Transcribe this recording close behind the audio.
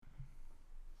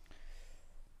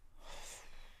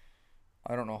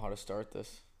I don't know how to start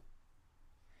this.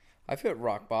 I've hit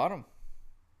rock bottom.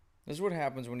 This is what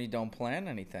happens when you don't plan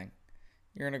anything.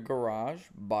 You're in a garage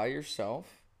by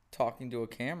yourself, talking to a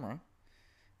camera,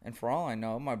 and for all I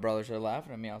know, my brothers are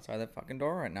laughing at me outside that fucking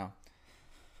door right now.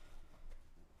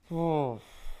 Oh,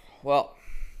 well,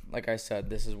 like I said,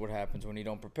 this is what happens when you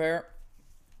don't prepare.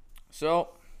 So,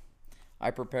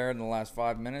 I prepared in the last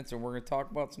 5 minutes, and we're going to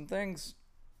talk about some things.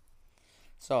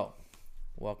 So,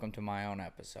 welcome to my own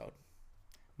episode.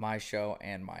 My show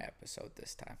and my episode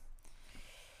this time.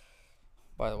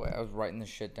 By the way, I was writing this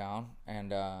shit down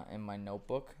and in my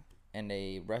notebook, and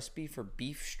a recipe for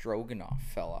beef stroganoff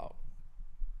fell out.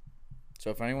 So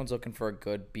if anyone's looking for a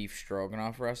good beef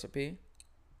stroganoff recipe,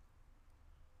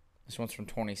 this one's from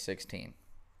 2016.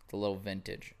 It's a little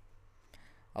vintage.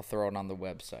 I'll throw it on the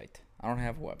website. I don't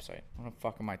have a website. What the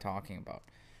fuck am I talking about?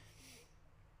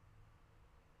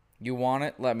 You want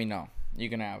it? Let me know. You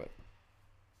can have it.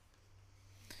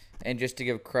 And just to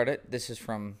give credit, this is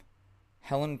from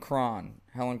Helen Cron.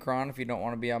 Helen Cron, if you don't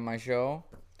want to be on my show,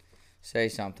 say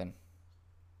something.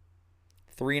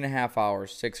 3.5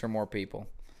 hours, 6 or more people.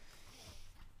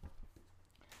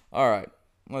 Alright,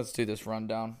 let's do this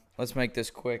rundown. Let's make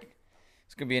this quick.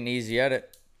 It's going to be an easy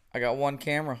edit. I got one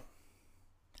camera.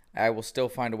 I will still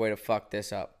find a way to fuck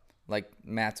this up. Like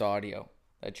Matt's audio.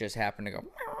 That just happened to go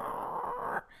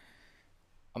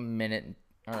a minute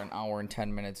or an hour and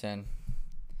 10 minutes in.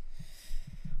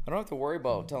 I don't have to worry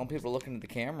about telling people to look into the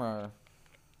camera.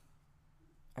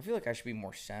 I feel like I should be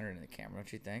more centered in the camera,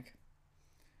 don't you think?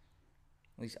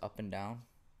 At least up and down.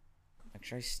 Like,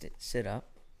 should I sit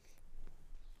up?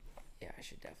 Yeah, I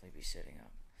should definitely be sitting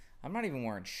up. I'm not even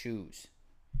wearing shoes.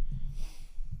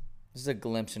 This is a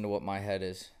glimpse into what my head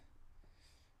is.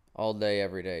 All day,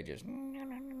 every day, just...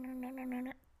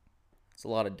 It's a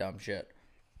lot of dumb shit.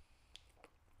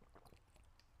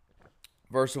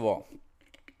 First of all,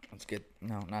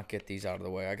 not get these out of the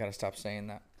way. I gotta stop saying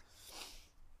that.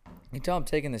 You can tell I'm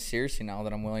taking this seriously now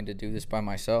that I'm willing to do this by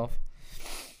myself.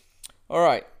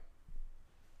 Alright.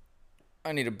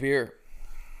 I need a beer.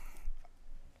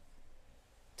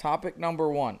 Topic number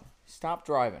 1. Stop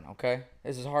driving, okay?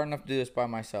 This is hard enough to do this by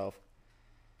myself.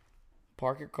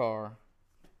 Park your car.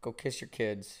 Go kiss your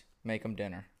kids. Make them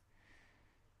dinner.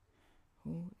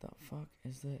 Who the fuck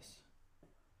is this?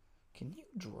 Can you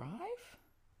drive?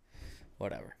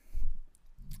 Whatever.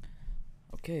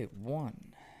 Okay,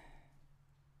 1.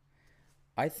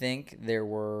 I think there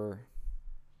were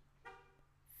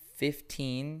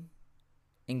 15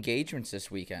 engagements this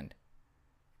weekend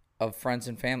of friends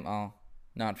and family. Oh,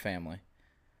 not family,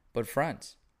 but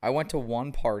friends. I went to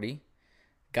one party,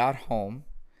 got home,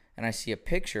 and I see a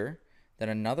picture that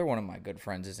another one of my good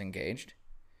friends is engaged.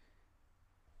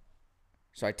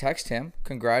 So I text him,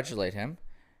 congratulate him,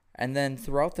 and then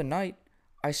throughout the night,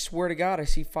 I swear to God, I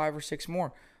see 5 or 6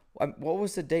 more. What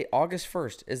was the date? August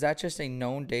 1st. Is that just a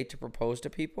known date to propose to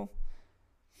people?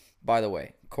 By the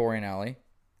way, Corey and Ellie,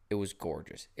 it was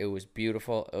gorgeous. It was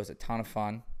beautiful. It was a ton of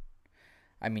fun.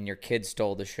 I mean, your kid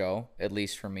stole the show, at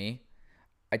least for me.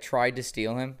 I tried to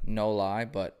steal him, no lie,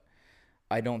 but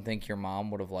I don't think your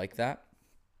mom would have liked that.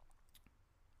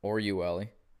 Or you,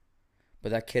 Ellie.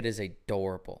 But that kid is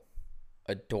adorable.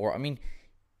 I mean,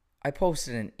 I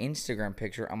posted an Instagram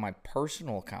picture on my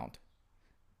personal account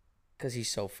because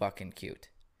he's so fucking cute.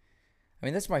 I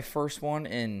mean, that's my first one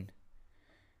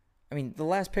the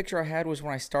last picture I had was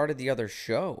when I started the other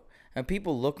show. And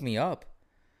people look me up.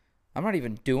 I'm not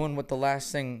even doing what the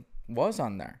last thing was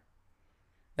on there.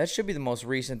 That should be the most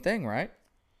recent thing, right?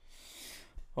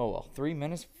 Oh, well, 3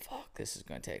 minutes? Fuck, this is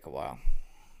going to take a while.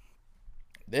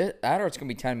 That or it's going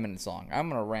to be 10 minutes long. I'm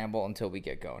going to ramble until we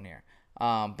get going here.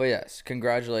 But yes,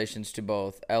 congratulations to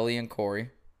both Ellie and Corey.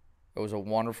 It was a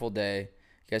wonderful day.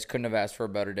 You guys couldn't have asked for a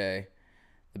better day.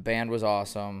 The band was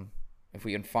awesome. If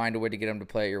we can find a way to get them to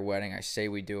play at your wedding, I say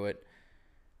we do it.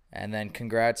 And then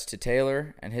congrats to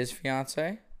Taylor and his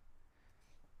fiance.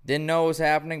 Didn't know it was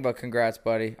happening, but congrats,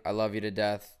 buddy. I love you to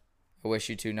death. I wish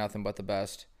you two nothing but the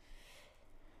best.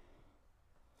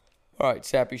 All right,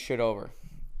 sappy shit over.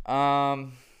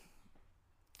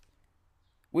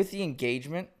 With the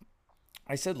engagement,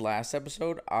 I said last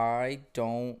episode, I'm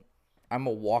a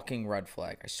walking red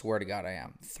flag. I swear to God I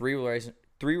am. 3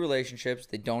 relationships.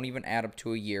 They don't even add up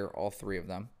to a year, all 3 of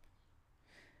them.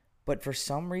 But for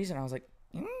some reason, I was like,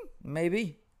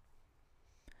 maybe.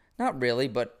 Not really,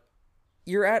 but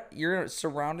you're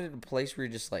surrounded in a place where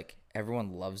you're just like,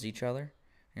 everyone loves each other. And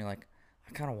you're like,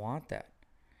 I kind of want that.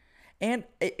 And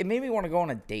it made me want to go on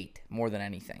a date more than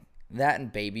anything. That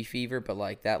and baby fever, but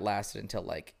like that lasted until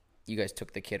like you guys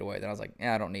took the kid away. Then I was like,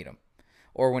 yeah, I don't need him.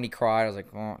 Or when he cried, I was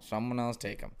like, oh, someone else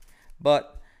take him.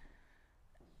 But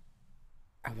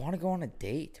I want to go on a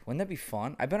date. Wouldn't that be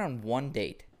fun? I've been on one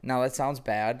date. Now that sounds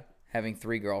bad, having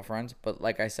three girlfriends, but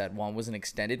like I said, one was an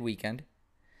extended weekend.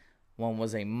 One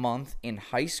was a month in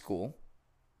high school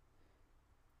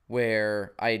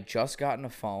where I had just gotten a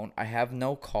phone. I have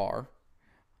no car.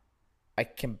 I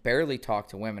can barely talk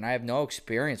to women. I have no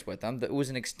experience with them. It was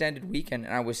an extended weekend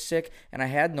and I was sick and I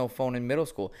had no phone in middle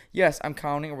school. Yes, I'm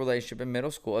counting a relationship in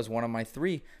middle school as one of my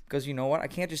three because you know what? I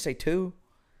can't just say two.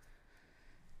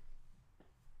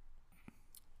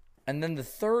 And then the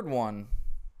third one,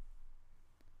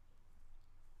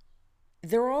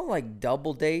 they're all like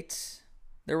double dates.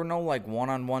 There were no like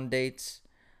one-on-one dates.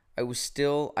 I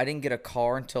didn't get a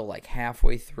car until like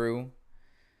halfway through.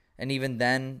 And even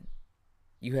then,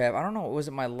 I don't know, was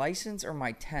it my license or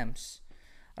my temps?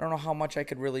 I don't know how much I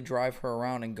could really drive her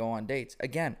around and go on dates.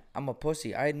 Again, I'm a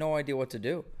pussy. I had no idea what to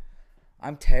do.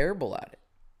 I'm terrible at it.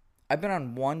 I've been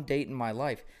on one date in my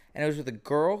life, and it was with a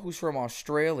girl who's from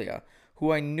Australia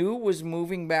who I knew was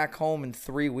moving back home in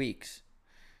 3 weeks.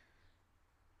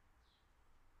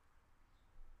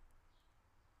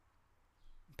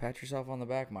 Pat yourself on the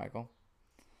back, Michael.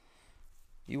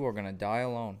 You are going to die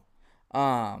alone.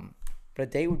 But a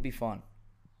date would be fun.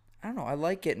 I don't know. I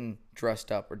like getting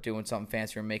dressed up or doing something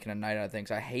fancy or making a night out of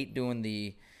things. I hate doing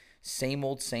the same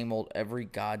old every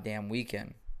goddamn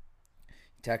weekend.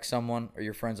 You text someone or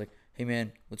your friend's like, hey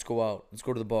man, let's go out. Let's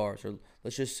go to the bars. Or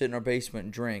let's just sit in our basement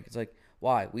and drink. It's like,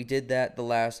 why? We did that the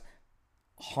last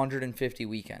 150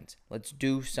 weekends. Let's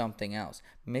do something else.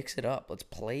 Mix it up. Let's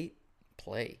play.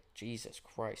 Jesus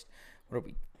Christ. What are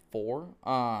we, 4?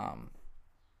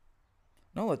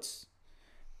 No, let's,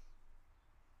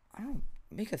 I don't know.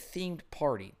 Make a themed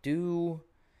party.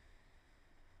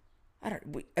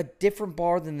 A different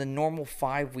bar than the normal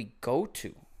 5 we go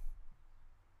to.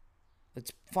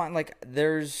 Let's find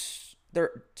there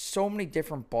are so many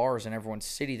different bars in everyone's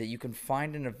city that you can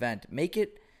find an event. Make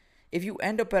it, if you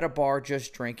end up at a bar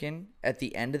just drinking at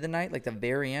the end of the night, like the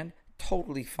very end,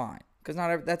 totally fine. Because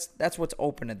that's what's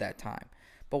open at that time.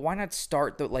 But why not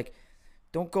start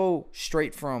don't go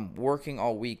straight from working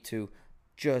all week to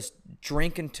just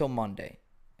drink until Monday.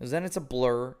 Because then it's a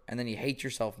blur, and then you hate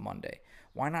yourself Monday.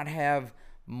 Why not have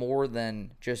more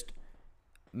than just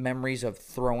memories of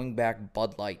throwing back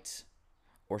Bud Lights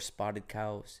or Spotted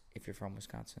Cows if you're from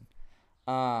Wisconsin?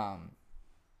 I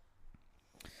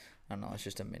don't know. It's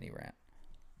just a mini rant.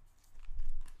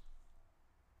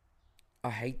 I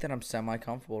hate that I'm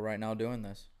semi-comfortable right now doing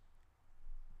this.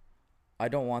 I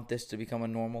don't want this to become a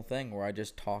normal thing where I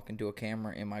just talk into a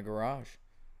camera in my garage.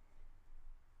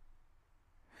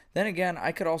 Then again,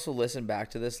 I could also listen back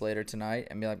to this later tonight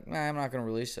and be like, nah, I'm not going to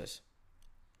release this.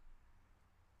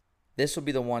 This will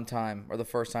be the one time or the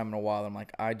first time in a while I'm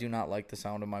like, I do not like the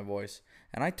sound of my voice.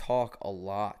 And I talk a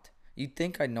lot. You'd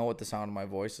think I know what the sound of my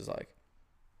voice is like.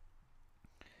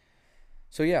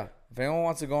 So yeah, if anyone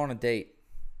wants to go on a date,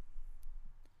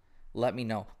 let me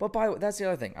know. But that's the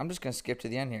other thing. I'm just going to skip to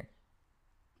the end here.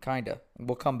 Kinda.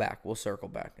 We'll come back. We'll circle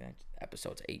back.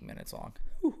 Episode's 8 minutes long.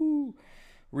 Woohoo.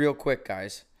 Real quick,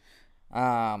 guys.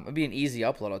 It'll be an easy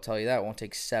upload, I'll tell you that. It won't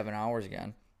take 7 hours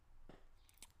again.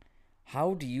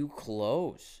 How do you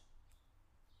close?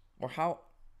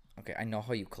 Okay, I know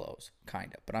how you close,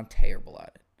 kind of, but I'm terrible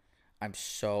at it. I'm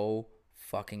so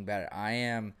fucking bad at it. I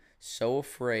am so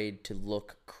afraid to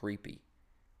look creepy.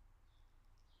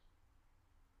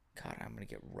 God, I'm going to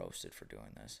get roasted for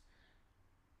doing this.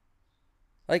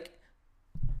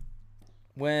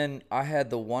 When I had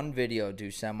the one video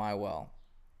do semi-well,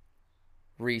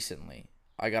 recently,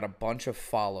 I got a bunch of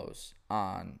follows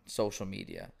on social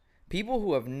media. People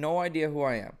who have no idea who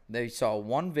I am. They saw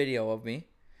one video of me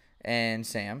and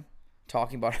Sam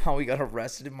talking about how we got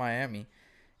arrested in Miami,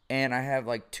 and I have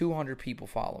 200 people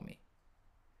follow me.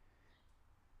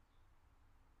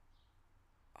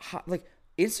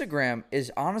 Instagram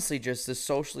is honestly just the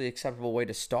socially acceptable way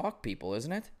to stalk people,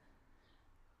 isn't it?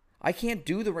 I can't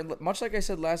do much like I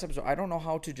said last episode. I don't know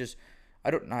how to just.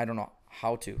 I don't know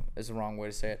how to is the wrong way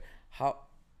to say it.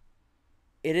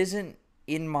 It isn't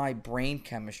in my brain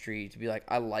chemistry to be like,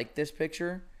 I like this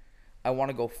picture. I want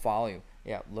to go follow you.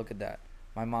 Yeah, look at that.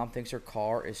 My mom thinks her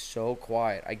car is so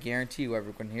quiet. I guarantee you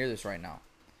everyone can hear this right now.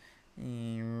 I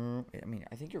mean,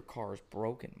 I think your car is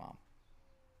broken, Mom.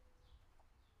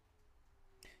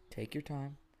 Take your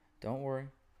time. Don't worry.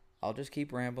 I'll just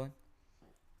keep rambling.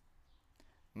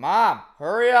 Mom,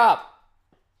 hurry up.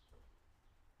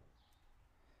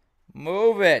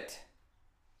 Move it.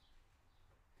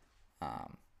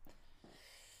 Well,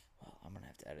 I'm going to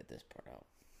have to edit this part out.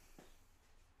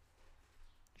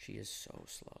 She is so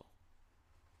slow.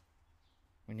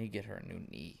 We need to get her a new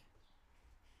knee.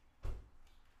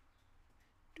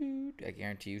 I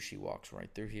guarantee you she walks right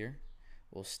through here,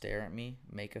 will stare at me,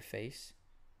 make a face.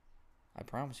 I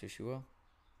promise you she will.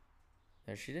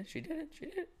 There she did. She did it. She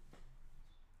did it.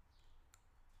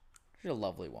 She's a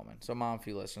lovely woman. So, Mom, if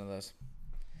you listen to this,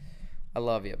 I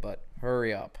love you, but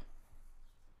hurry up.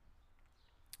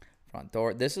 Front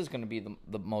door. This is going to be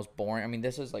the most boring. I mean,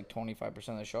 this is like 25%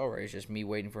 of the show, right? It's just me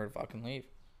waiting for her to fucking leave.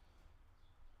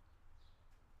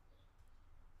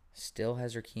 Still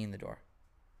has her key in the door.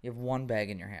 You have one bag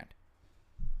in your hand.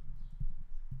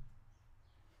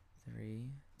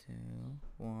 3, 2,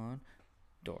 1.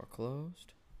 Door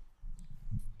closed.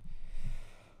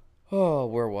 Oh,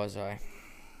 where was I?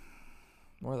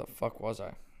 Where the fuck was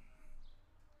I?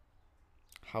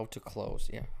 How to close.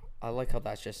 Yeah. I like how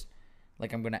that's just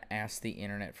like I'm going to ask the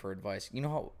internet for advice. You know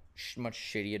how much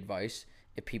shitty advice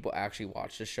if people actually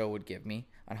watch the show would give me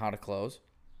on how to close?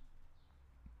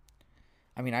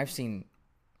 I mean, I've seen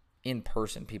in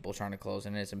person people trying to close,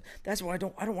 and that's why I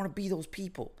don't want to be those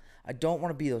people. I don't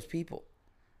want to be those people.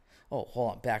 Oh,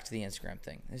 hold on. Back to the Instagram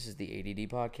thing. This is the ADD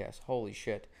podcast. Holy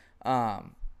shit.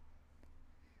 And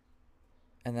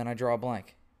then I draw a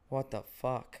blank. What the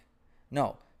fuck?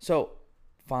 No. So,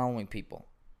 following people.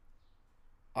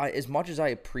 As much as I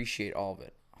appreciate all of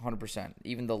it, 100%,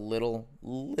 even the little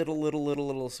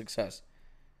success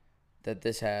that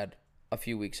this had a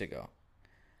few weeks ago.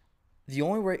 The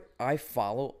only way I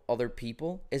follow other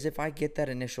people is if I get that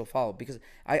initial follow, because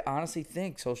I honestly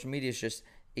think social media is just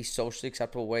a socially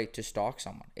acceptable way to stalk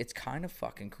someone. It's kind of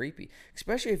fucking creepy,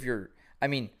 especially if you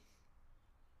have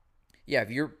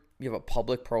a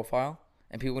public profile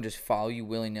and people can just follow you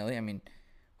willy-nilly. I mean,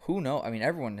 who knows? I mean,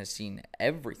 everyone has seen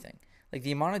everything. Like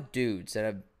the amount of dudes that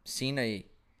have seen a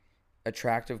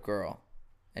attractive girl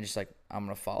and just like, I'm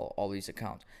going to follow all these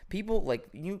accounts. People like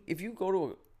if you go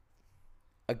to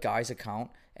a guy's account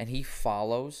and he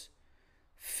follows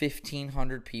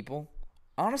 1,500 people,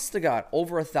 honest to God,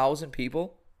 over 1,000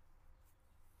 people,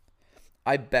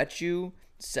 I bet you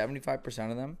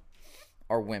 75% of them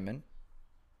are women.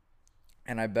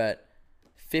 And I bet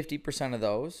 50% of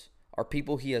those are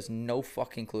people he has no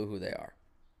fucking clue who they are.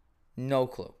 No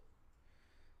clue.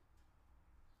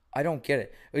 I don't get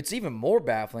it. It's even more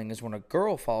baffling is when a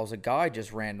girl follows a guy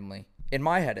just randomly, in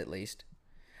my head at least.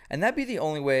 And that'd be the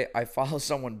only way I follow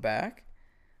someone back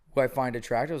who I find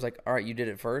attractive. I was like, all right, you did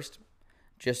it first.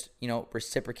 Just,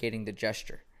 reciprocating the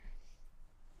gesture.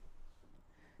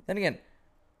 Then again,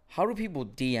 how do people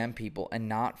DM people and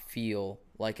not feel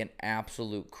like an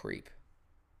absolute creep?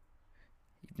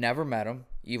 You've never met them.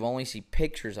 You've only seen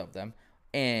pictures of them.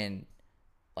 And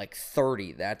like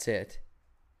 30, that's it.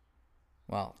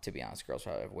 Well, to be honest, girls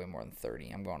probably have way more than 30.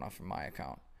 I'm going off of my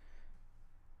account.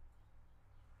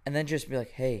 And then just be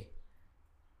like, hey,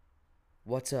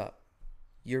 what's up?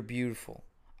 You're beautiful.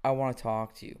 I want to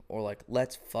talk to you. Or like,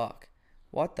 let's fuck.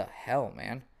 What the hell,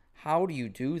 man? How do you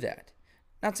do that?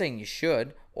 Not saying you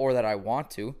should or that I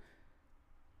want to.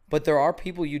 But there are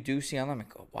people you do see on them and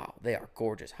go, wow, they are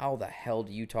gorgeous. How the hell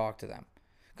do you talk to them?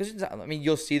 Because,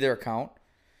 you'll see their account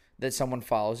that someone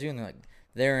follows you and they're like,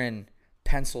 they're in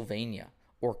Pennsylvania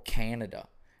or Canada.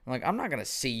 I'm like, I'm not going to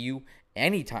see you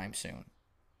anytime soon.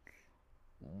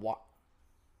 What?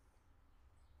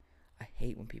 I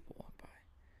hate when people walk by.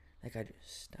 Like, I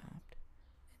just stopped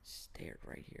and stared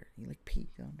right here. He like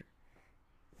peeked under.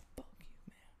 Fuck you,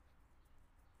 man.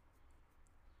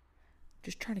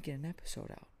 Just trying to get an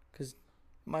episode out because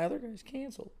my other guy's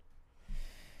canceled.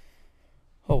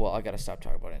 Oh, well, I got to stop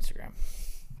talking about Instagram.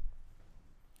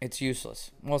 It's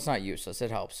useless. Well, it's not useless. It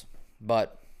helps.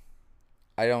 But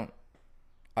I don't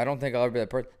think I'll ever be that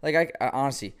person. Like, I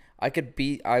honestly, I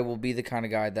will be the kind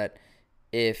of guy that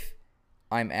if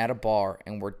I'm at a bar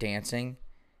and we're dancing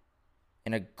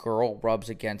and a girl rubs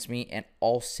against me and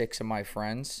all 6 of my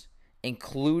friends,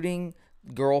 including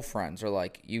girlfriends, are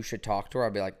like, you should talk to her,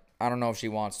 I'll be like, I don't know if she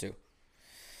wants to.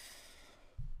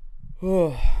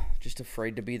 Just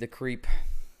afraid to be the creep.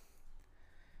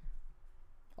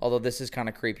 Although this is kind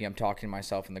of creepy. I'm talking to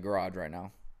myself in the garage right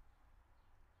now.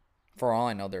 For all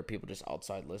I know, there are people just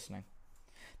outside listening.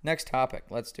 Next topic.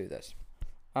 Let's do this.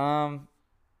 Well,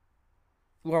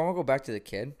 I want to go back to the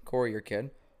kid. Corey, your kid.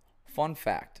 Fun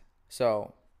fact.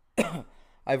 So,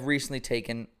 I've recently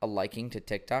taken a liking to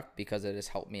TikTok because it has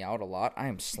helped me out a lot. I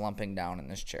am slumping down in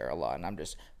this chair a lot, and I'm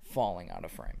just falling out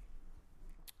of frame.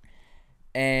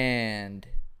 And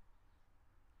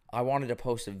I wanted to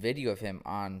post a video of him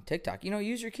on TikTok.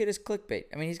 Use your kid as clickbait.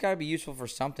 I mean, he's got to be useful for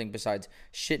something besides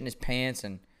shitting his pants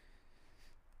and,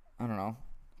 I don't know,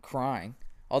 crying.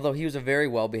 Although he was a very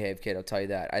well-behaved kid, I'll tell you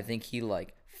that. I think he,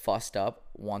 fussed up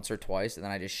once or twice, and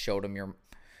then I just showed him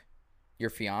your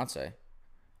fiance.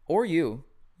 Or you.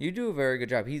 You do a very good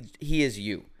job. He is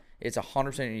you. It's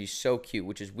 100%. He's so cute,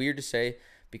 which is weird to say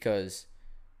because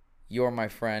you're my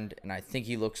friend and I think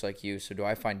he looks like you. So do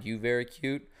I find you very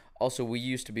cute? Also, we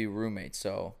used to be roommates,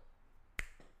 so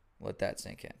let that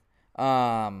sink in.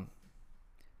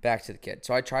 Back to the kid.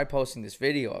 So I tried posting this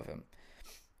video of him,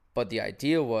 but the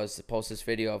idea was to post this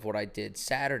video of what I did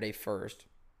Saturday first,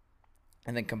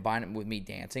 and then combine it with me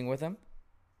dancing with him.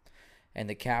 And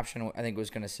the caption, I think, was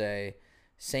going to say,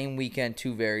 same weekend,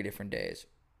 2 very different days.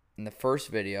 And the first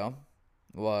video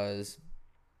was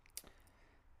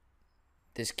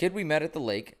this kid we met at the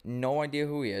lake, no idea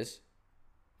who he is,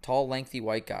 tall, lengthy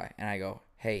white guy. And I go,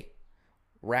 hey,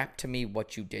 rap to me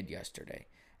what you did yesterday.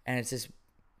 And it's this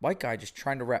white guy just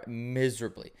trying to rap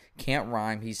miserably. Can't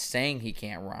rhyme. He's saying he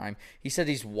can't rhyme. He said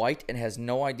he's white and has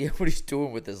no idea what he's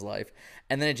doing with his life.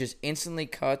 And then it just instantly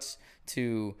cuts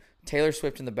to Taylor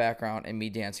Swift in the background and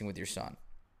me dancing with your son.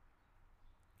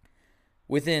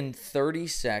 Within 30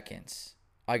 seconds,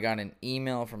 I got an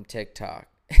email from TikTok.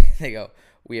 They go,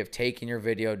 we have taken your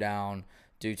video down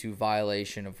due to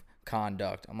violation of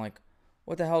conduct. I'm like,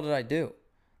 what the hell did I do?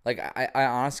 Like, I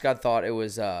honest God thought it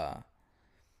was the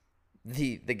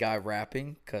guy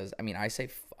rapping, because, I mean, I say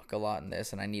fuck a lot in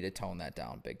this, and I need to tone that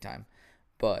down big time.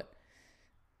 But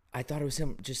I thought it was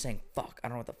him just saying fuck. I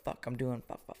don't know what the fuck I'm doing.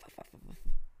 Fuck.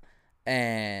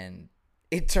 And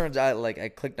it turns out, like, I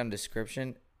clicked on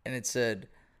description, and it said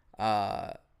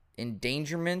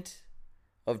endangerment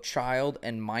of child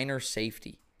and minor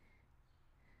safety.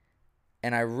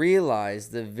 And I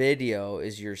realized the video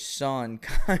is your son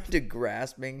kind of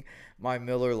grasping my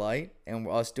Miller Lite and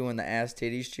us doing the ass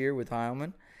titties cheer with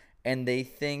Heilman. And they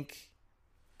think,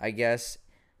 I guess,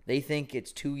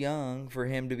 it's too young for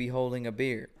him to be holding a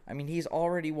beer. I mean, he's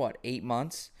already, 8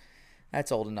 months?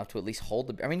 That's old enough to at least hold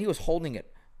the beer. I mean, he was holding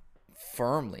it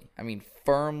firmly. I mean,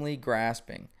 firmly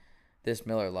grasping this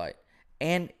Miller Lite.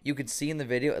 And you could see in the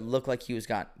video, it looked like he was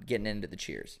getting into the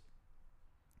cheers.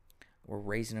 We're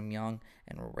raising him young,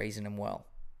 and we're raising him well.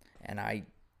 And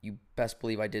you best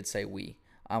believe I did say we.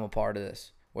 I'm a part of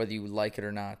this, whether you like it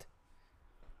or not.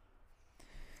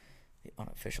 The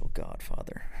unofficial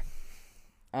godfather.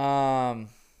 But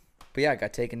yeah, I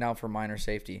got taken down for minor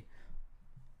safety.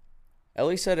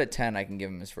 Ellie said at 10 I can give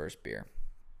him his first beer.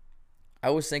 I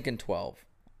was thinking 12.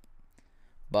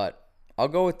 But I'll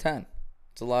go with 10.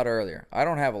 It's a lot earlier. I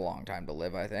don't have a long time to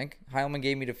live, I think. Heilman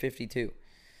gave me to 52.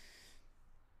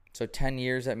 So 10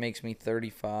 years, that makes me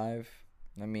 35.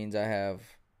 That means I have,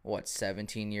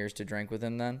 17 years to drink with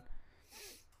him then?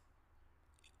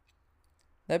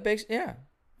 That brings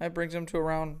him to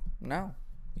around now.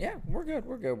 Yeah, we're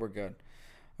good.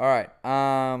 All right.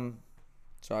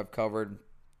 So I've covered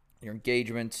your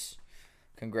engagements.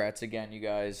 Congrats again, you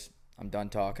guys. I'm done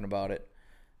talking about it.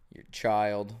 Your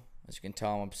child, as you can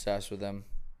tell, I'm obsessed with him.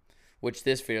 Which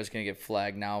this video is going to get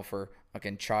flagged now for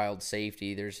fucking child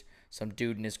safety. There's some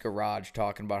dude in his garage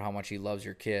talking about how much he loves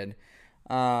your kid.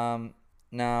 Now,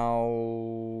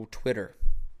 Twitter.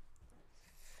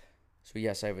 So,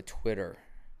 yes, I have a Twitter.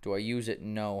 Do I use it?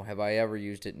 No. Have I ever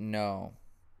used it? No.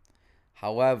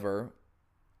 However,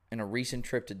 in a recent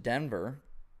trip to Denver,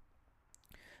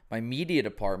 my media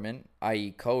department,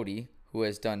 i.e. Cody, who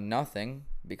has done nothing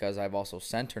because I've also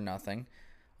sent her nothing,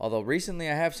 although recently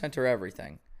I have sent her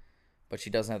everything, but she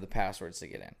doesn't have the passwords to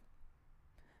get in.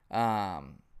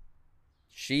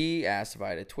 She asked if I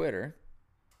had a Twitter,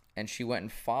 and she went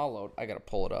and followed, I got to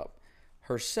pull it up,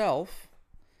 herself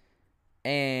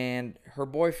and her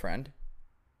boyfriend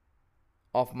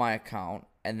off my account,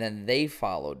 and then they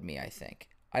followed me, I think.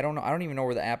 I don't know. I don't even know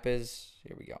where the app is.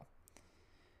 Here we go.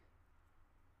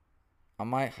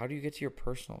 How do you get to your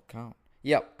personal account?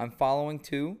 Yep, I'm following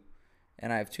 2,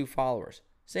 and I have 2 followers.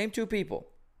 Same 2 people.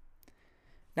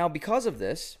 Now, because of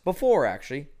this, before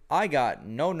actually, I got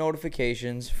no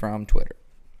notifications from Twitter.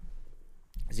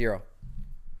 0.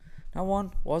 Not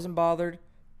one. Wasn't bothered.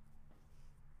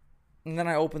 And then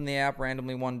I opened the app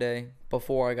randomly one day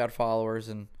before I got followers,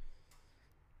 and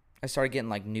I started getting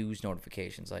like news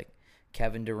notifications, like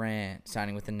Kevin Durant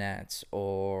signing with the Nets,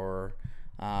 or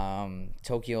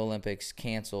Tokyo Olympics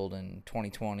canceled in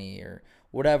 2020, or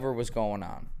whatever was going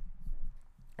on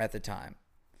at the time.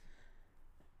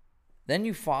 Then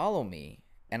you follow me,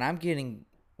 and I'm getting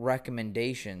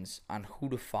recommendations on who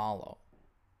to follow.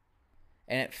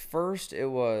 And at first it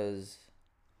was,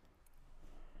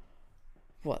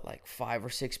 like 5 or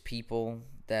 6 people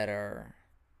that are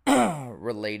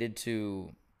related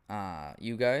to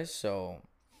you guys. So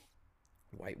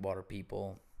Whitewater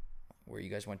people, where you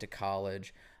guys went to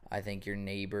college. I think your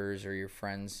neighbors or your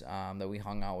friends that we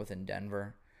hung out with in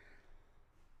Denver.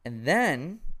 And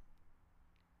then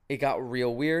it got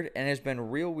real weird, and it's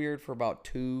been real weird for about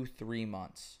 2-3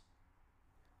 months.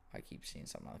 I keep seeing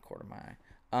something out of the corner of my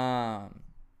eye.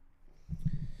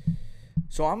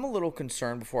 So I'm a little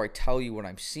concerned before I tell you what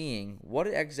I'm seeing, what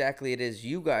exactly it is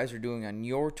you guys are doing on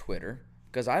your Twitter,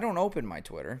 because I don't open my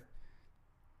Twitter,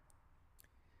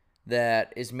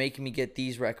 that is making me get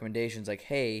these recommendations like,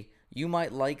 hey, you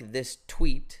might like this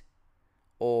tweet,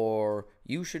 or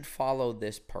you should follow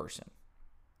this person.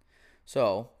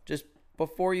 So just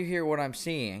before you hear what I'm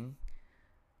seeing,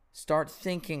 start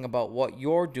thinking about what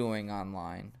you're doing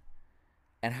online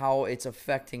and how it's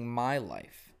affecting my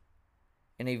life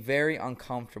in a very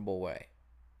uncomfortable way.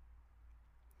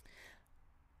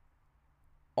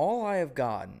 All I have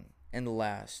gotten in the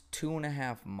last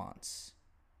 2.5 months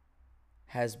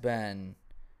has been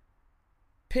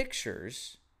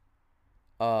pictures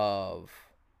of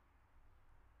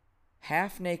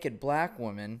half-naked black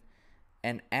women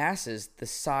and asses the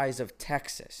size of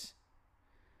Texas.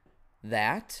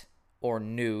 That, or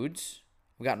nudes.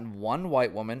 We've gotten one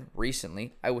white woman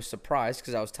recently. I was surprised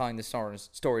because I was telling this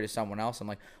story to someone else. I'm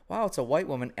like, wow, it's a white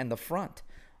woman and the front,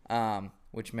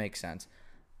 which makes sense.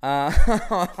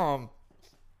 And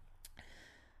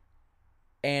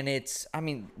it's,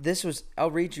 this was,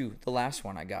 I'll read you the last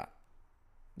one I got.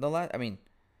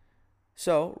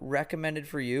 So recommended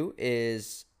for you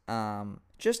is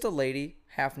just a lady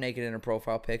half naked in her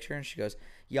profile picture, and she goes,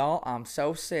 y'all, I'm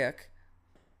so sick.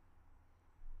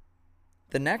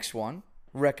 The next one,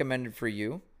 recommended for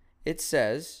you, it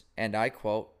says, and I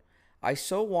quote, I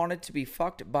so wanted to be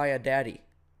fucked by a daddy.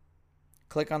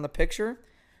 Click on the picture.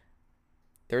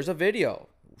 There's a video.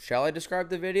 Shall I describe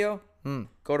the video?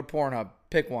 Go to Pornhub.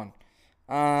 Pick one.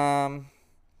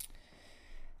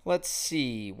 Let's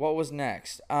see. What was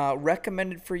next?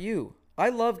 Recommended for you. I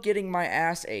love getting my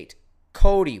ass ate.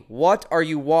 Cody, what are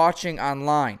you watching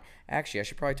online? Actually, I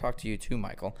should probably talk to you too,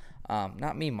 Michael.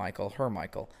 Not me, Michael. Her,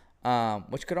 Michael.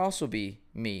 Which could also be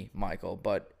me, Michael,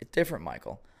 but a different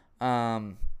Michael.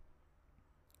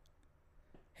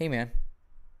 Hey, man.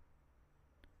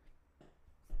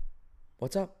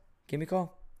 What's up? Give me a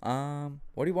call.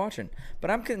 What are you watching? But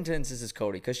I'm convinced this is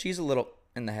Cody because she's a little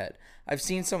in the head. I've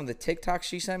seen some of the TikToks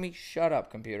she sent me. Shut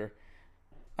up, computer.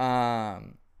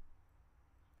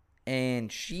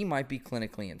 And she might be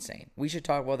clinically insane. We should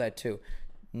talk about that too.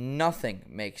 Nothing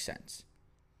makes sense.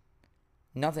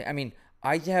 Nothing.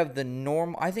 I have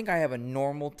I think I have a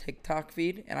normal TikTok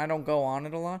feed, and I don't go on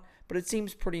it a lot, but it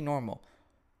seems pretty normal.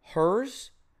 Hers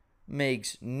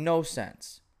makes no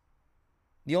sense.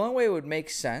 The only way it would make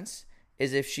sense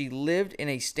is if she lived in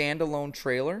a standalone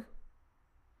trailer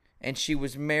and she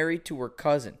was married to her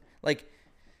cousin. Like,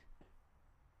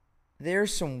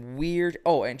 there's some weird...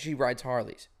 Oh, and she rides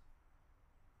Harleys.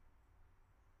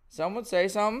 Someone say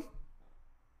something?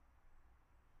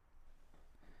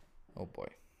 Oh, boy.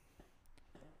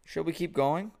 Should we keep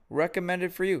going?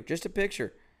 Recommended for you. Just a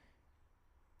picture.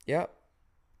 Yep.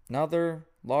 Another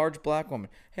large black woman.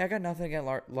 Hey, I got nothing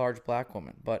against large black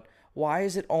women, but why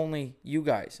is it only you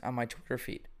guys on my Twitter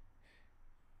feed?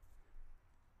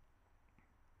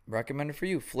 Recommended for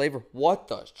you. Flavor. What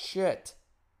the shit?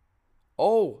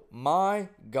 Oh my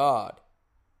God.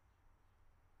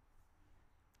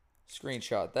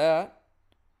 Screenshot that.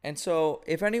 And so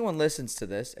if anyone listens to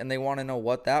this and they want to know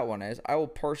what that one is, I will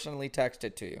personally text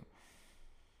it to you.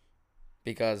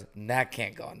 Because that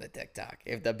can't go on the TikTok.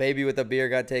 If the baby with the beer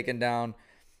got taken down,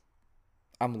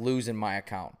 I'm losing my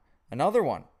account. Another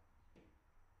one.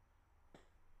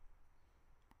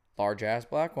 Large ass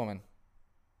black woman.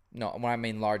 No, when I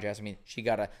mean large ass, I mean she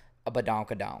got a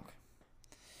badonkadonk.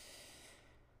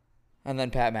 And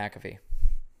then Pat McAfee.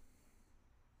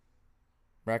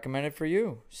 Recommended for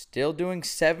you. Still doing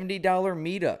 $70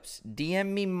 meetups. DM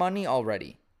me money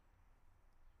already.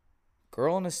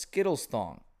 Girl in a Skittles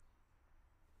thong.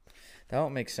 That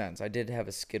don't make sense. I did have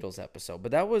a Skittles episode,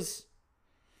 but that was...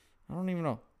 I don't even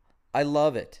know. I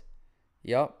love it.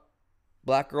 Yup.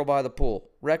 Black girl by the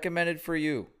pool. Recommended for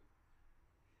you.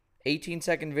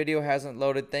 18-second video hasn't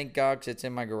loaded. Thank God, 'cause it's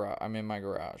in my garage. I'm in my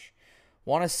garage.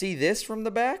 Want to see this from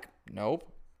the back?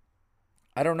 Nope.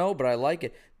 I don't know, but I like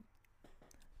it.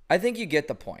 I think you get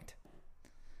the point.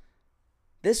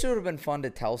 This would have been fun to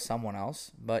tell someone else,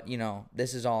 but,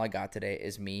 this is all I got today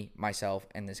is me, myself,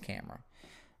 and this camera.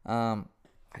 I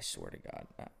swear to God.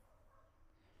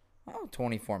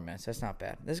 24 minutes. That's not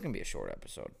bad. This is going to be a short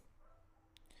episode.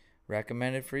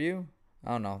 Recommended for you?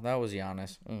 Oh, no. That was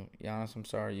Giannis. Giannis, I'm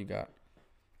sorry you got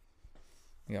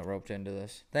roped into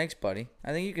this. Thanks, buddy.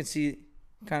 I think you can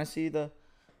kind of see the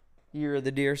year of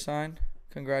the deer sign.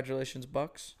 Congratulations,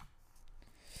 Bucks.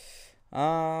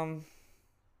 Okay,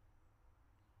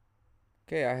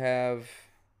 I have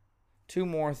two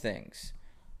more things.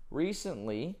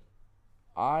 Recently,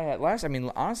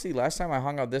 honestly, last time I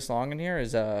hung out this long in here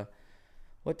is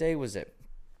what day was it?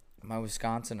 My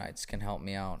Wisconsinites can help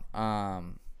me out.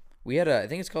 We had I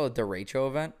think it's called a derecho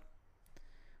event,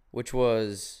 which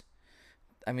was,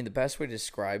 the best way to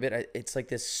describe it, it's like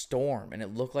this storm, and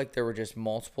it looked like there were just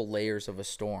multiple layers of a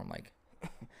storm. Like,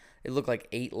 it looked like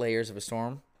 8 layers of a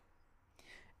storm,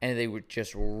 and they were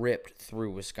just ripped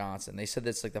through Wisconsin. They said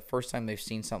that's like the first time they've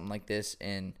seen something like this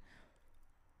in,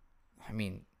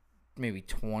 maybe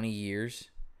 20 years,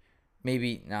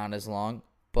 maybe not as long,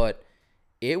 but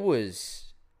it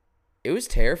was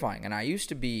terrifying. And I used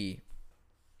to be,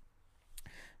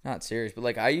 not serious, but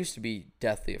like I used to be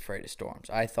deathly afraid of storms.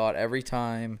 I thought every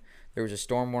time there was a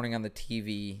storm warning on the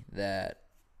TV that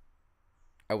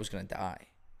I was going to die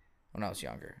when I was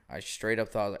younger. I straight up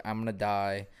thought, like, I'm going to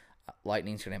die.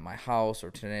 Lightning's going to hit my house, or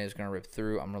tornado is going to rip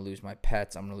through. I'm going to lose my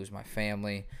pets. I'm going to lose my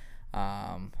family.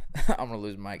 I'm going to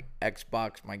lose my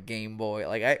Xbox, my Game Boy.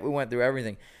 Like, we went through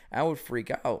everything. I would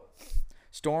freak out.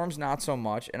 Storms, not so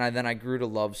much. And then I grew to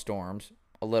love storms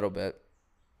a little bit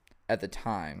at the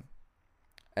time.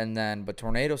 But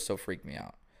tornadoes still freaked me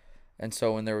out. And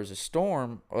so when there was a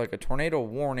storm, or like a tornado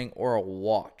warning or a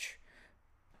watch,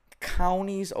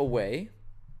 counties away,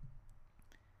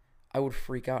 I would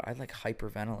freak out. I'd like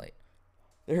hyperventilate.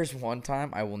 There's one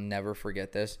time, I will never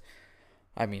forget this.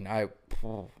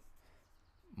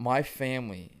 My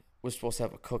family was supposed to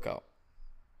have a cookout,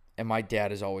 and my dad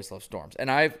has always loved storms.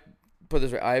 And I've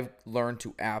learned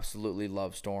to absolutely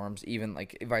love storms. Even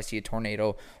like if I see a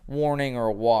tornado warning or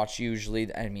a watch, usually,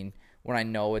 when I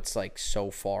know it's like so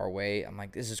far away, I'm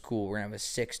like, this is cool. We're going to have a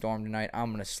 6 storm tonight.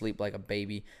 I'm going to sleep like a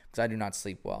baby because I do not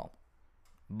sleep well.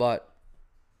 But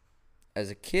as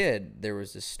a kid, there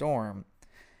was this storm,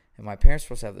 and my parents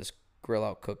were supposed to have this grill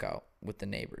out cookout with the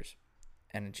neighbors,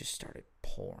 and it just started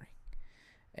pouring.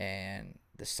 And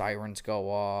the sirens go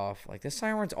off. Like, the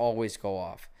sirens always go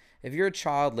off. If you're a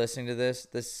child listening to this,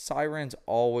 the sirens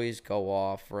always go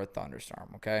off for a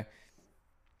thunderstorm, okay?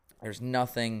 There's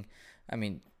nothing,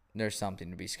 there's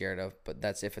something to be scared of, but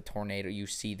that's if you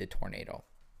see the tornado.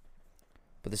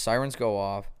 But the sirens go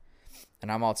off,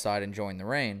 and I'm outside enjoying the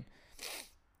rain,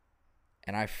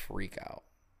 and I freak out.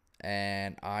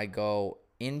 And I go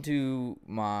into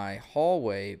my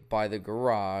hallway by the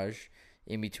garage,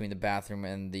 in between the bathroom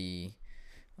and the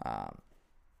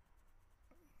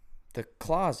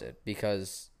closet,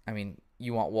 because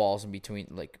you want walls in between,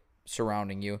 like,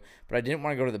 surrounding you. But I didn't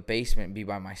want to go to the basement and be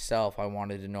by myself. I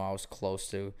wanted to know I was close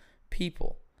to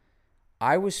people.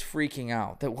 I was freaking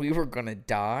out that we were gonna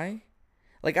die.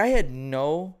 Like, I had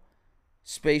no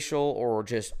spatial or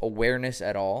just awareness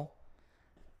at all.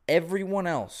 Everyone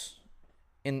else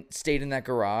stayed in that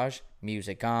garage,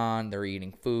 music on, they're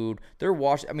eating food, they're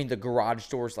watching. The garage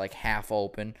door's like half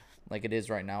open, like it is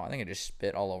right now. I think I just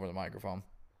spit all over the microphone.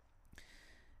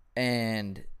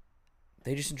 And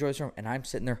they just enjoy the room, and I'm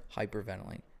sitting there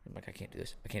hyperventilating. I'm like, I can't do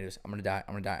this. I'm gonna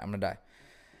die.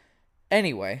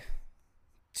 Anyway,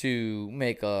 to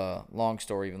make a long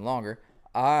story even longer,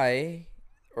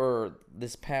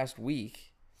 this past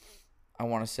week, I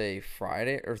want to say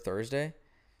Friday or Thursday,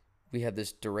 we had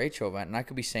this derecho event, and I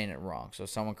could be saying it wrong, so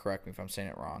someone correct me if I'm saying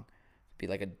it wrong. It'd be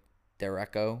like a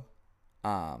derecho,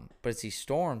 but it's these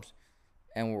storms,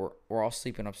 and we're all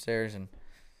sleeping upstairs, and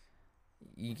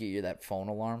you get that phone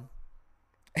alarm,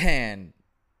 and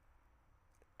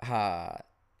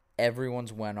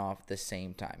everyone's went off at the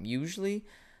same time. Usually,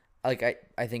 like,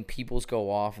 I think people's go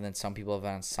off, and then some people have it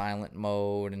on silent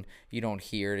mode, and you don't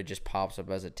hear it. It just pops up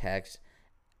as a text.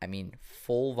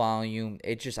 Full volume.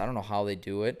 I don't know how they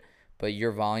do it, but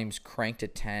your volume's cranked to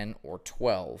 10 or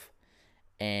 12,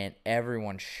 and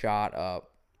everyone shot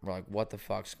up. We're like, what the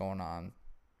fuck's going on?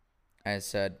 And it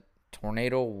said,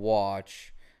 tornado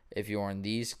watch if you're in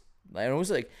these. And it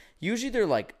was like, usually they're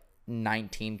like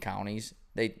 19 counties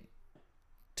they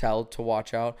tell to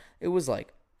watch out. It was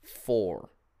like 4.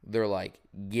 They're like,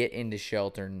 get into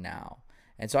shelter now.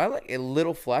 And so I like a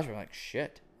little flash. I'm like,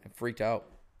 shit. I freaked out.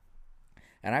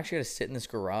 And I actually had to sit in this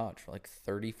garage for like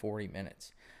 30, 40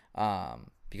 minutes.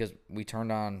 Because we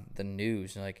turned on the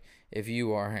news. And like, if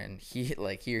you are in here,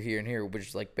 and here, which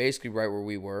is like basically right where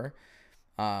we were,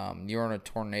 you're on a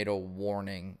tornado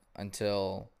warning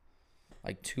until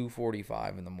like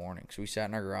 2:45 in the morning. So we sat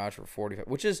in our garage for 45,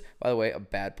 which is, by the way, a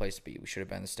bad place to be. We should have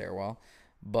been in the stairwell,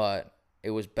 but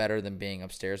it was better than being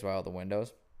upstairs by all the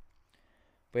windows.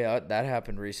 But yeah, that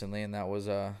happened recently, and that was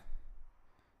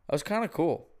kind of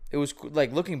cool. It was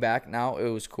like, looking back now, it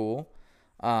was cool.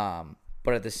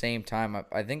 But at the same time,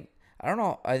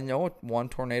 I know one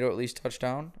tornado at least touched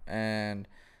down, and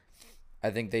I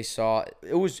think they saw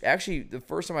it was actually the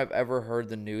first time I've ever heard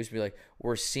the news be like,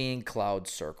 we're seeing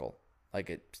clouds circle.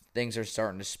 Like things are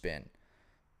starting to spin.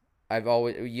 I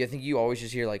think you always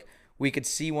just hear like, we could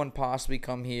see one possibly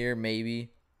come here,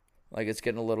 maybe. Like it's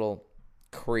getting a little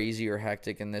crazy or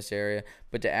hectic in this area.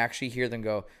 But to actually hear them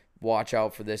go, watch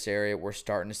out for this area, we're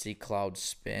starting to see clouds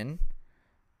spin.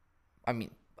 I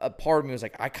mean, a part of me was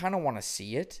like, I kind of want to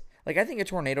see it. Like, I think a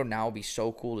tornado now would be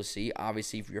so cool to see.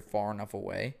 Obviously, if you're far enough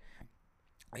away,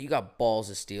 you got balls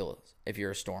of steel if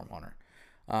you're a storm hunter.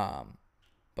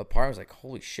 But part of me was like,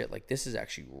 holy shit, like this is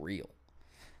actually real.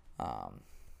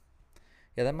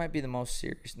 Yeah, that might be the most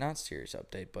serious, not serious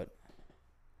update, but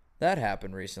that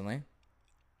happened recently.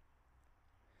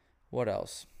 What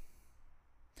else?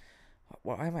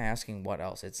 Why am I asking what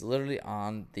else? It's literally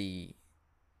on the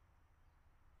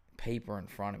paper in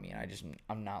front of me, and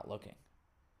I'm not looking.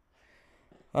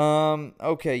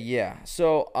 Okay, yeah.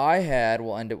 So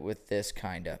we'll end it with this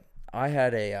kinda. I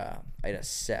had an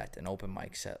open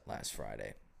mic set last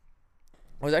Friday.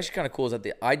 What was actually kind of cool is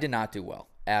that I did not do well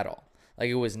at all. Like,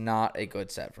 it was not a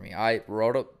good set for me. I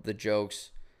wrote up the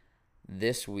jokes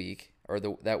this week, or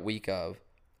that week of,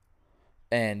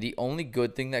 and the only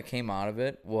good thing that came out of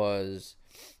it was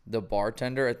the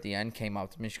bartender at the end came up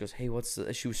to me. She goes, "Hey,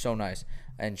 she was so nice."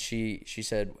 And she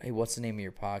said, "Hey, what's the name of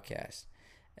your podcast?"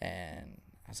 And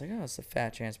I was like, "Oh, it's the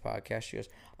Fat Chance Podcast." She goes,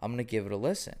 "I'm going to give it a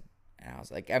listen." And I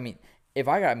was like, I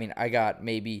got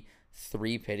maybe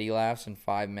 3 pity laughs in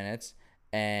 5 minutes,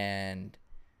 and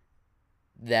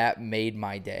that made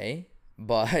my day.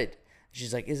 But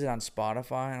she's like, "Is it on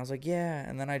Spotify?" And I was like, "Yeah."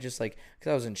 And then I just because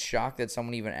I was in shock that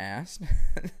someone even asked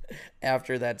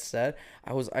after that set.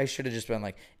 I should have just been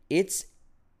like, it's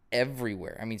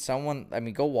everywhere.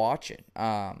 Go watch it.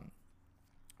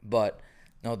 But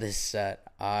no, this set,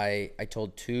 I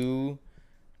told two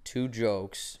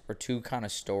jokes, or 2 kind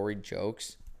of storied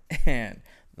jokes, and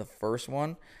the first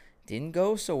one didn't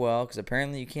go so well because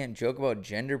apparently you can't joke about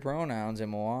gender pronouns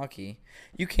in Milwaukee.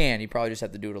 You can. You probably just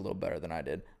have to do it a little better than I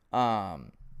did. But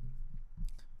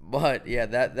yeah,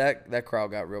 that crowd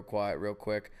got real quiet real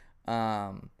quick.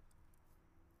 But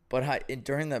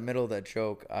during that middle of that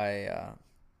joke, I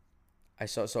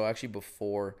saw, so actually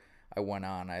before I went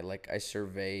on, I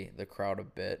survey the crowd a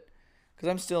bit because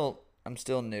I'm still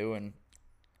new, and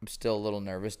I'm still a little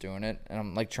nervous doing it, and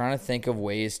I'm trying to think of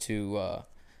ways to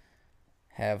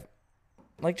have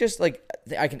I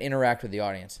can interact with the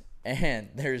audience. And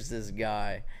there's this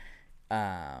guy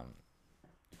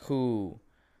who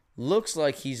looks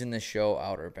like he's in the show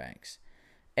Outer Banks.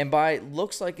 And by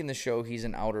looks like in the show he's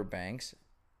in Outer Banks,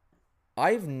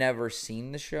 I've never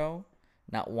seen the show.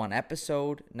 Not one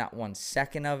episode, not 1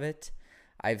 second of it.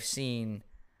 I've seen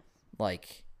when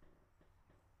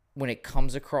it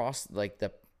comes across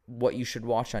what you should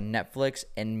watch on Netflix,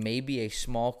 and maybe a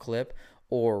small clip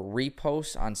or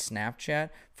reposts on Snapchat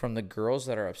from the girls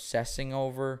that are obsessing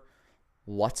over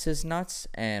what's his nuts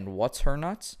and what's her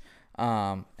nuts.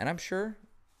 And I'm sure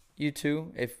you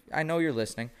too, if I know you're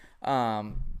listening,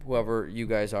 whoever you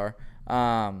guys are,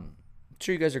 I'm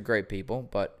sure you guys are great people,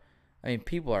 but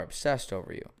people are obsessed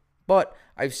over you. But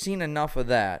I've seen enough of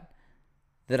that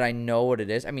I know what it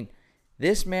is.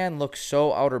 This man looks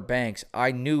so Outer Banks.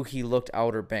 I knew he looked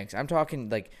Outer Banks. I'm talking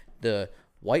the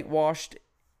whitewashed,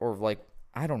 or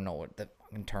I don't know what the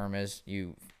term is.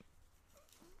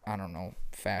 I don't know,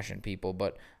 fashion people,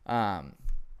 but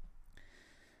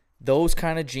those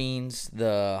kind of jeans,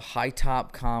 the high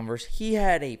top Converse. He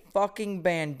had a fucking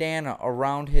bandana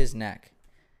around his neck.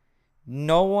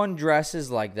 No one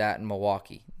dresses like that in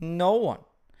Milwaukee. No one.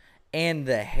 And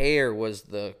the hair was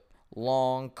the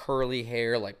long curly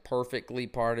hair, perfectly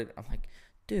parted. I'm like,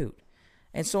 dude.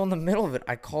 And so in the middle of it,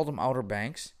 I called him Outer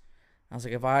Banks. I was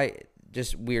like,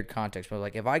 just weird context,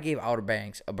 but if I gave Outer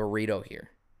Banks a burrito here,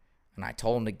 and I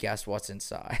told him to guess what's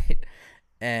inside,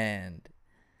 and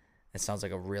it sounds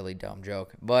like a really dumb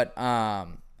joke, but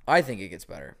I think it gets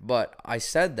better. But I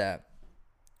said that,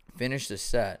 finished the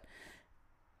set,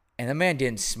 and the man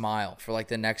didn't smile for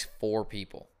the next 4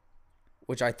 people,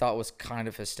 which I thought was kind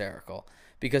of hysterical,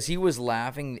 because he was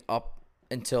laughing up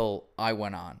until I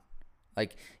went on.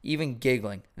 Even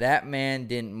giggling. That man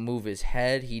didn't move his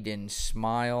head. He didn't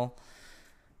smile.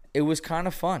 It was kind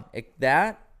of fun.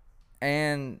 That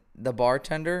and the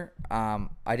bartender,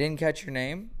 I didn't catch your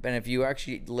name, and if you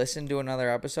actually listened to another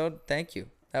episode, thank you.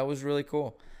 That was really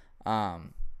cool.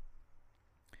 But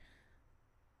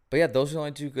yeah, those are the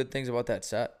only 2 good things about that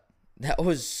set. That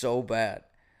was so bad.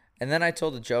 And then I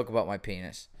told a joke about my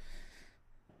penis,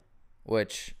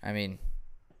 which, you'll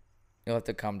have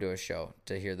to come to a show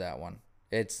to hear that one.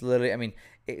 It's literally, I mean,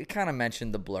 it kind of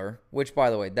mentioned the blur, which, by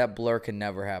the way, that blur can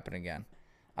never happen again.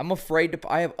 I'm afraid to.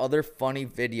 I have other funny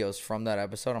videos from that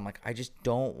episode. I'm like, I just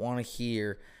don't want to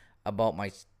hear about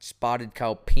my spotted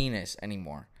cow penis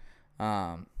anymore.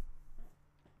 But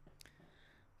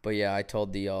yeah, I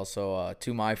told the also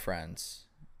to my friends,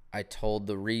 I told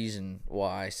the reason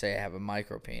why I say I have a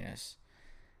micro penis.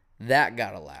 That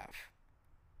got a laugh.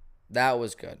 That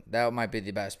was good. That might be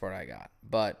the best part I got.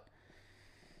 But,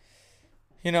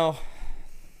 you know,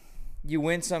 you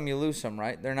win some, you lose some,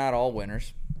 right? They're not all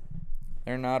winners.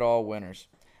 They're not all winners.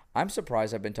 I'm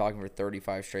surprised I've been talking for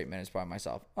 35 straight minutes by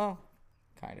myself. Oh,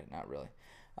 kind of, not really.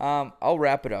 I'll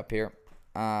wrap it up here.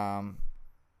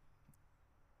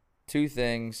 Two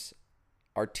things.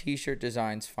 Our t-shirt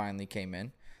designs finally came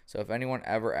in. So if anyone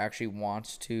ever actually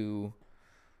wants to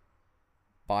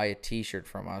buy a t-shirt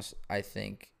from us, I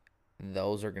think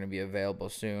those are going to be available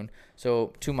soon.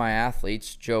 So to my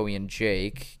athletes, Joey and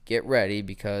Jake, get ready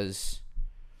because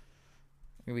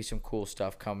there's going to be some cool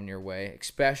stuff coming your way,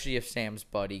 especially if Sam's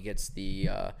buddy gets the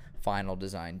final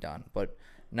design done. But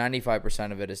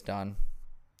 95% of it is done.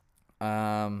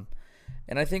 And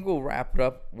I think we'll wrap it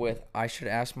up with, I should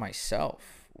ask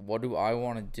myself, what do I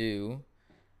want to do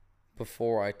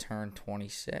before I turn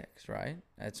 26, right?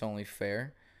 That's only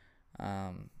fair.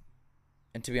 And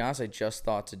to be honest, I just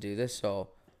thought to do this, so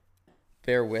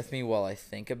bear with me while I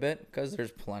think a bit, because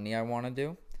there's plenty I want to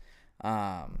do.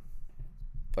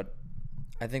 But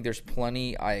I think there's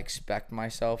plenty I expect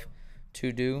myself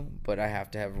to do, but I have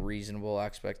to have reasonable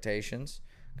expectations,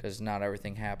 because not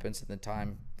everything happens in the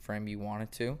time frame you want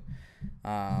it to.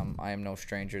 I am no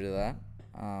stranger to that.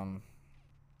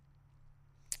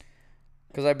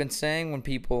 Because I've been saying when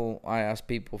I ask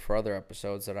people for other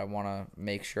episodes that I want to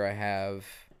make sure I have,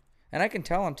 and I can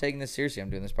tell I'm taking this seriously. I'm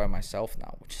doing this by myself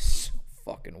now, which is so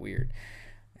fucking weird.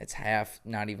 It's half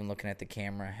not even looking at the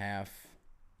camera, half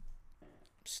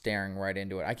staring right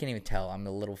into it. I can't even tell. I'm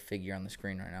the little figure on the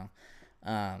screen right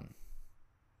now.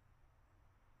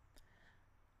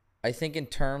 I think in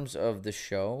terms of the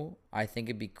show, I think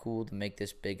it'd be cool to make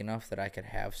this big enough that I could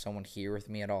have someone here with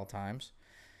me at all times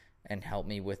and help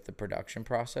me with the production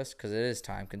process, because it is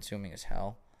time consuming as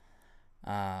hell.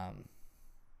 And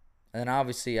then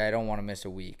obviously I don't want to miss a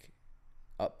week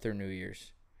up through New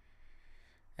Year's.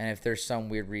 And if there's some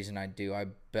weird reason I do, I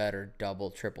better double,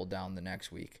 triple down the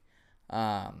next week.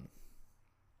 The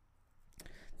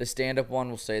stand-up one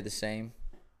will stay the same.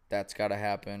 That's got to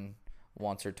happen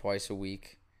once or twice a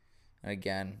week. And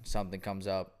again, something comes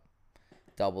up,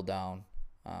 double down,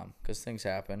 because things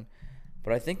happen.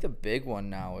 But I think the big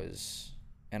one now is,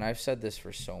 and I've said this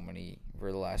for the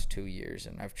last 2 years,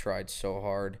 and I've tried so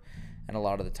hard, and a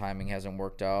lot of the timing hasn't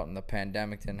worked out, and the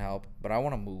pandemic didn't help, but I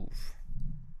want to move.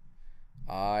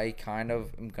 I kind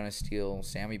of am going to steal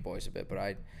Sammy Boys a bit,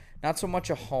 but not so much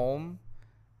a home,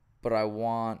 but I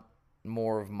want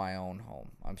more of my own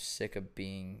home. I'm sick of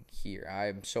being here.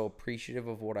 I'm so appreciative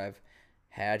of what I've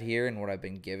had here and what I've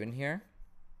been given here.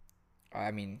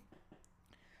 I mean,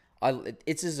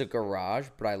 it's as a garage,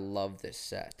 but I love this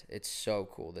set. It's so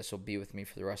cool. This will be with me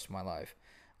for the rest of my life.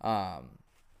 But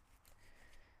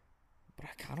I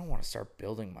kind of want to start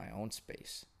building my own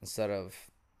space instead of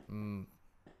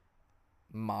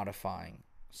modifying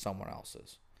someone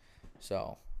else's.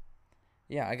 So,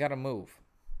 yeah, I got to move.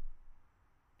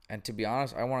 And to be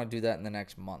honest, I want to do that in the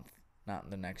next month, not in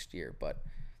the next year. But,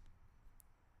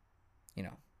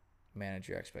 manage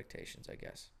your expectations, I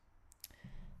guess.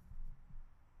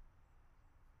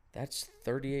 That's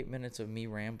 38 minutes of me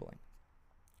rambling.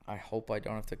 I hope I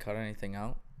don't have to cut anything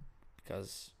out,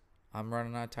 because I'm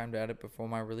running out of time to edit before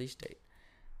my release date.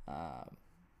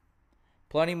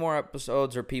 Plenty more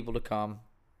episodes or people to come.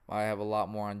 I have a lot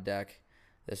more on deck.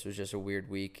 This was just a weird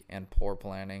week and poor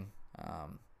planning. I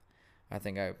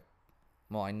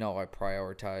know I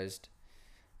prioritized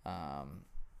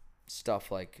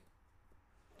stuff like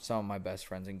some of my best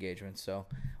friends' engagements. So,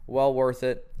 well worth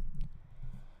it.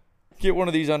 Get one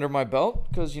of these under my belt,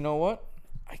 because you know what?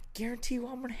 I guarantee you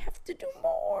I'm going to have to do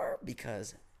more,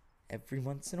 because every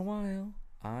once in a while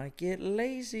I get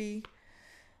lazy.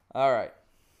 All right.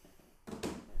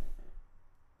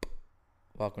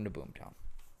 Welcome to Boomtown.